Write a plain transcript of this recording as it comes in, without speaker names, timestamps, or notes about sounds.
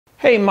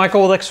Hey,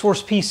 Michael with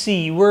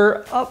XForcePC.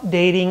 We're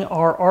updating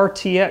our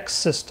RTX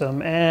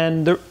system,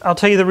 and I'll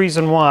tell you the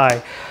reason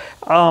why.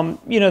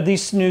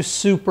 These new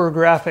super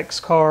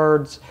graphics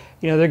cards,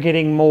 they're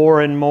getting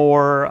more and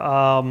more,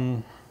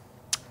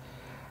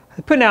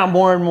 they're putting out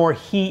more and more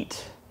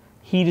heat.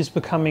 Heat is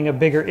becoming a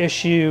bigger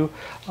issue.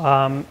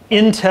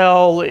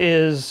 Intel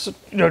is,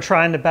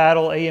 trying to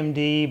battle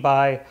AMD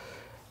by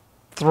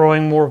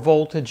throwing more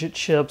voltage at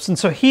chips, and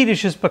so heat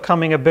is just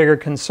becoming a bigger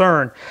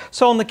concern.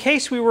 So on the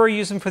case we were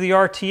using for the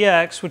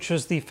RTX, which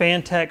was the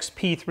Fantex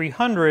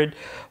P300,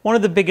 one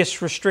of the biggest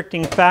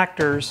restricting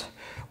factors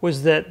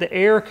was that the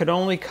air could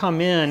only come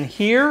in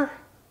here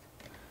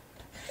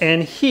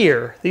and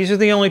here. These are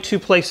the only two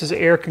places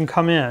air can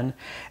come in,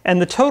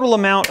 and the total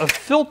amount of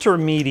filter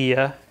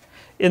media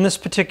in this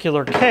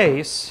particular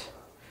case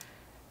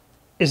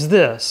is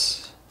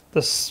this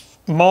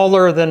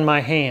smaller than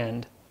my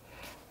hand.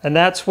 And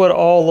that's what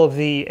all of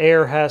the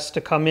air has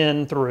to come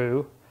in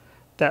through,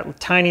 that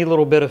tiny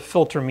little bit of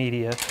filter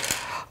media.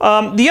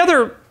 The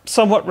other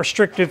somewhat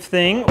restrictive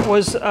thing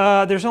was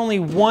there's only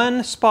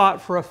one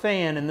spot for a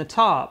fan in the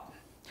top,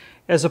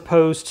 as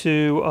opposed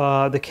to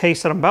the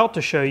case that I'm about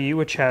to show you,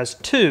 which has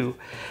two.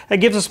 That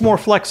gives us more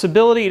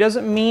flexibility. It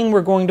doesn't mean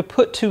we're going to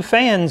put two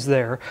fans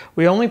there.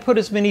 We only put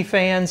as many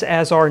fans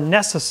as are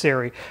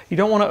necessary. You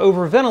don't want to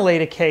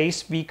overventilate a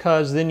case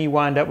because then you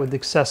wind up with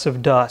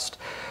excessive dust.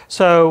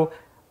 So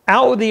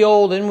out with the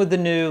old, in with the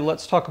new.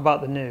 Let's talk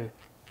about the new.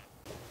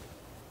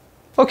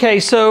 Okay,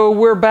 so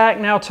we're back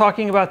now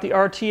talking about the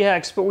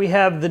RTX, but we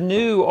have the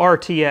new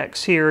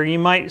RTX here. You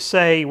might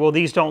say, well,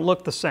 these don't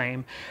look the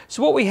same.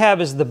 So what we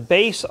have is the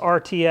base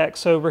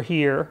RTX over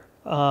here.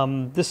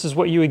 This is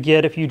what you would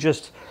get if you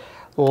just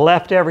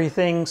left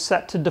everything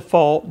set to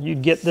default.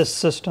 You'd get this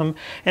system.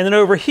 And then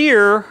over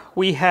here,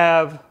 we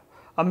have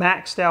a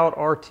maxed out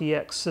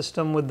RTX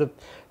system with the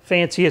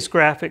fanciest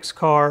graphics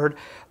card,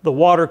 the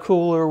water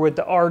cooler with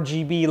the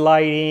RGB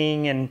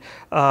lighting, and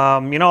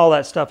all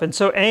that stuff. And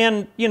so,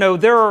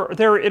 there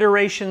are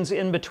iterations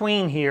in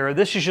between here.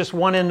 This is just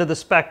one end of the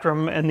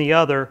spectrum and the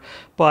other,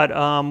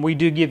 but we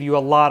do give you a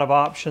lot of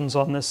options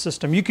on this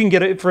system. You can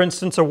get, for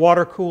instance, a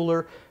water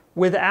cooler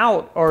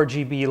without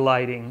RGB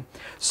lighting.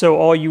 So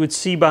all you would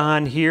see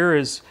behind here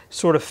is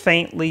sort of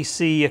faintly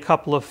see a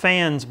couple of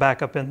fans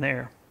back up in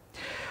there.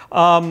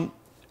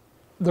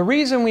 The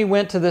reason we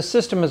went to this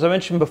system, as I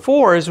mentioned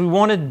before, is we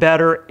wanted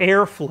better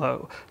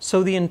airflow.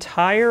 So the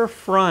entire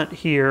front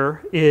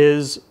here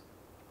is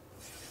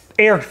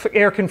air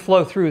can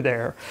flow through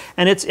there,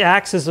 and it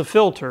acts as a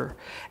filter.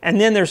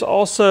 And then there's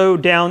also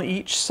down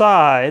each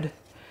side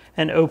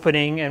an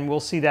opening, and we'll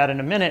see that in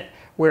a minute,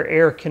 where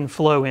air can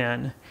flow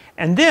in.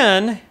 And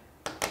then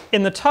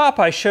in the top,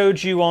 I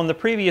showed you on the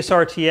previous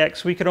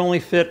RTX, we could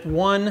only fit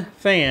one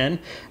fan.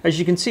 As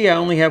you can see, I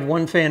only have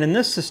one fan in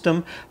this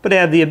system, but I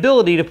have the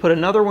ability to put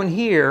another one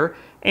here,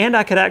 and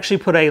I could actually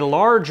put a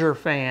larger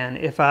fan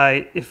if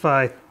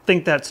I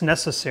think that's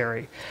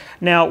necessary.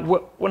 Now,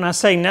 when I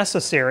say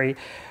necessary,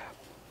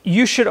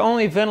 you should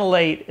only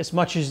ventilate as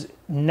much as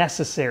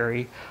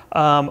necessary.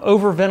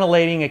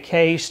 Over-ventilating a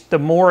case, the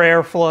more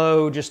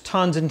airflow, just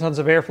tons and tons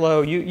of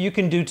airflow, you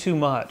can do too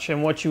much,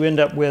 and what you end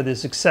up with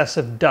is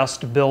excessive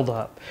dust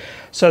buildup.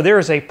 So there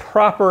is a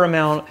proper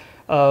amount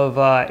of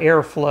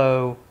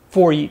airflow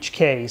for each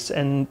case,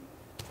 and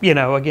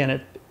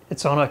again,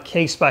 it's on a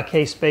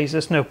case-by-case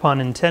basis, no pun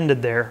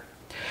intended there.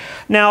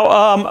 Now,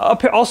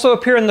 also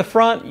up here in the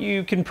front,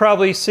 you can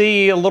probably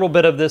see a little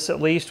bit of this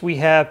at least. We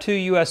have two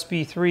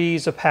USB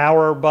 3s, a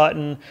power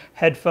button,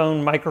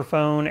 headphone,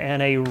 microphone,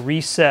 and a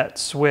reset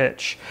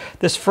switch.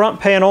 This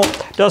front panel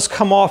does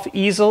come off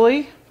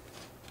easily,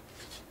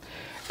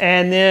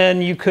 and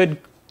then you could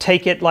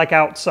take it like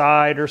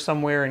outside or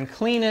somewhere and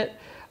clean it,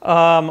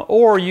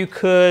 or you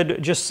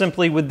could just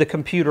simply, with the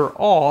computer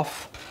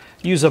off,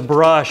 use a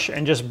brush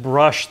and just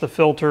brush the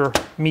filter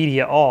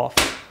media off.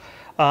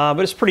 But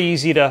it's pretty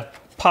easy to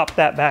pop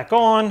that back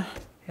on.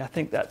 Yeah, I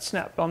think that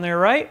snapped on there,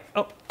 right?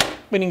 Oh,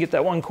 we didn't get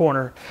that one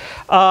corner.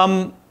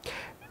 And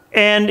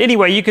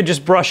anyway, you could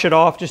just brush it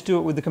off, just do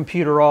it with the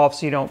computer off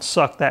so you don't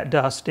suck that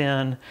dust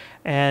in.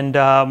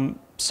 And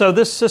so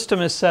this system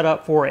is set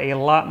up for a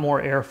lot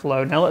more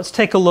airflow. Now let's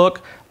take a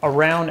look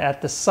around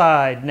at the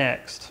side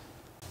next.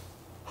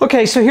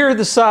 Okay, so here are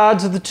the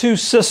sides of the two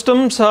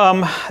systems.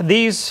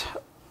 These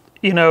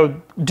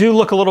do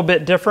look a little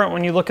bit different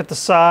when you look at the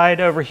side.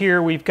 Over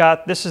here we've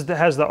got, has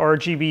the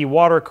RGB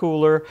water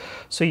cooler.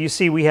 So you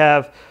see we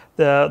have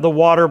the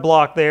water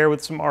block there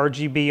with some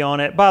RGB on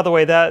it. By the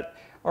way, that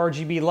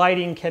RGB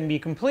lighting can be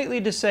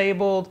completely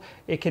disabled.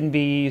 It can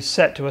be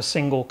set to a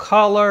single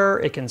color.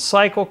 It can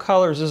cycle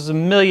colors. There's a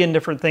million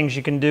different things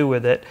you can do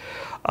with it.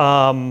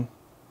 So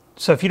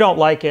if you don't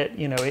like it,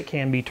 it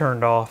can be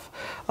turned off.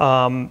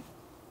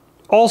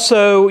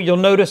 Also, you'll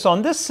notice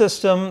on this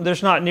system,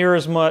 there's not near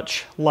as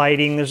much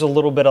lighting. There's a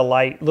little bit of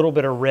light, a little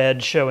bit of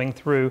red showing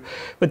through.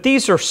 But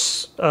these are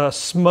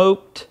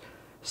smoked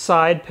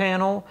side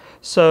panel,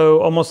 so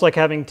almost like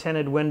having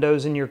tinted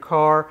windows in your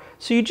car.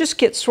 So you just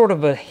get sort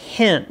of a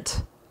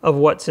hint of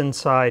what's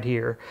inside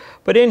here.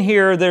 But in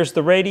here, there's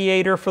the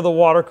radiator for the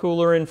water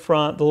cooler in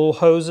front, the little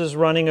hoses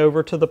running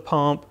over to the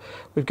pump.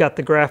 We've got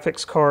the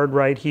graphics card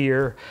right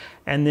here.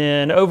 And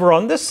then over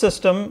on this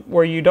system,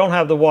 where you don't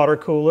have the water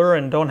cooler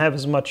and don't have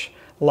as much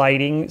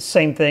lighting,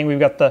 same thing. We've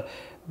got the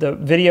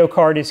video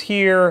card is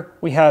here.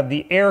 We have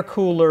the air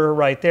cooler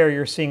right there.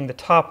 You're seeing the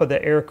top of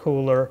the air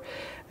cooler,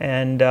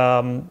 and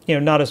you know,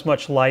 not as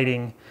much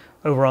lighting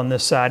over on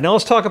this side. Now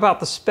let's talk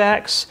about the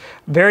specs.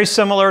 Very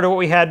similar to what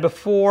we had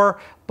before,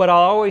 but I'll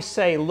always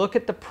say look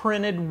at the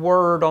printed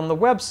word on the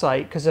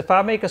website, because if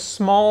I make a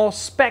small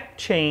spec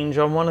change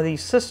on one of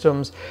these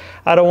systems,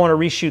 I don't want to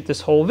reshoot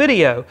this whole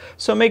video.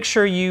 So make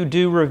sure you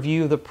do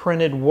review the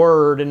printed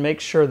word and make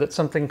sure that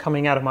something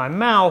coming out of my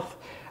mouth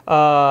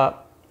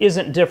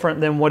isn't different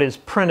than what is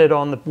printed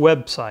on the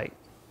website.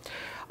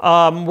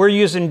 We're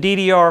using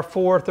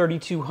DDR4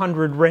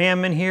 3200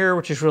 RAM in here,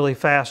 which is really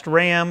fast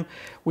RAM.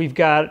 We've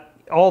got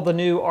all the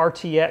new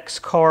RTX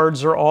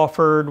cards are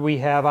offered. We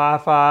have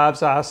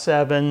i5s,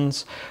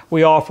 i7s.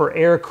 We offer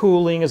air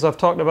cooling, as I've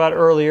talked about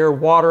earlier,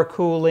 water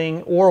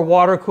cooling, or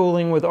water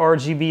cooling with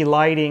RGB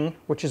lighting,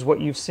 which is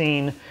what you've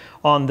seen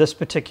on this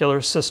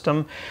particular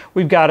system.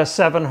 We've got a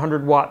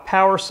 700 watt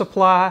power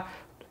supply.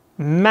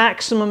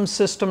 Maximum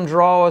system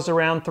draw is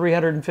around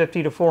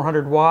 350 to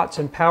 400 watts,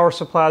 and power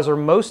supplies are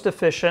most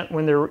efficient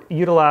when they're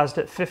utilized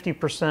at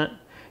 50%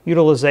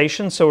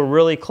 utilization, so we're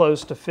really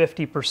close to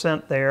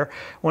 50% there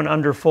when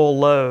under full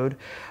load.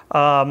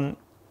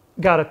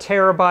 Got a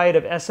terabyte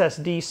of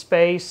SSD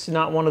space,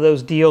 not one of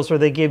those deals where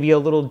they give you a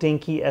little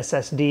dinky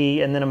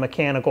SSD and then a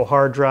mechanical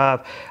hard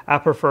drive. I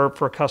prefer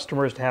for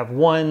customers to have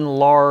one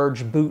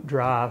large boot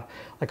drive,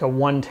 like a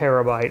 1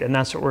 terabyte, and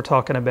that's what we're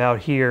talking about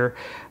here.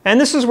 And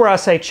this is where I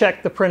say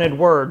check the printed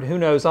word. Who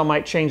knows, I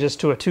might change this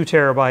to a 2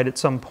 terabyte at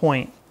some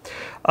point.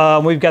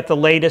 We've got the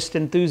latest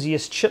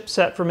enthusiast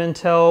chipset from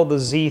Intel, the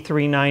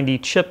Z390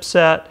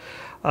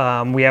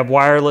 chipset. We have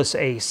wireless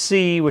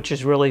AC, which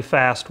is really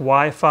fast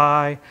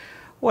Wi-Fi.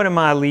 What am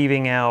I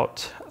leaving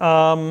out?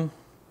 I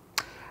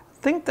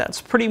think that's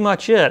pretty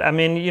much it. I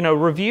mean, you know,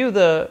 review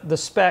the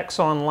specs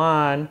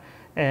online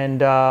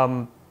and,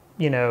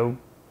 you know,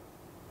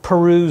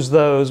 peruse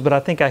those, but I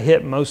think I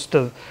hit most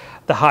of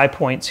the high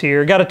points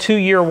here. Got a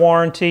 2-year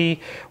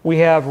warranty. We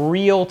have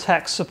real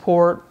tech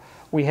support.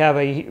 We have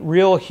a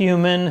real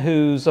human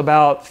who's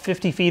about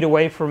 50 feet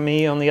away from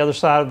me on the other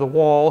side of the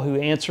wall who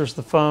answers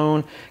the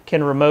phone,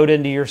 can remote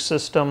into your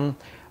system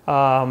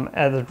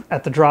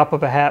at the drop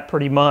of a hat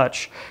pretty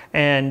much.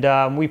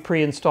 And we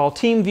pre-install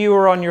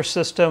TeamViewer on your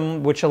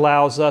system, which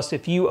allows us,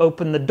 if you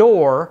open the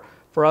door,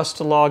 for us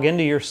to log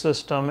into your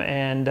system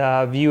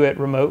and view it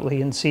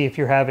remotely and see if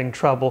you're having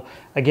trouble.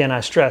 Again, I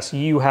stress,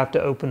 you have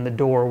to open the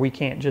door. We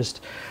can't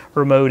just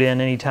remote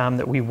in anytime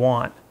that we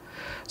want.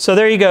 So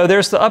there you go.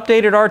 There's the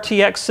updated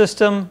RTX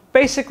system.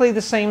 Basically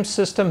the same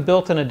system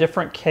built in a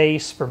different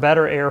case for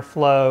better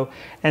airflow.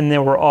 And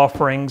then we're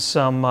offering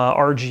some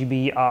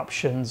RGB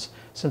options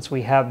since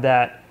we have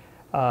that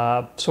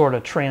sort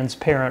of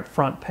transparent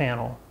front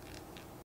panel.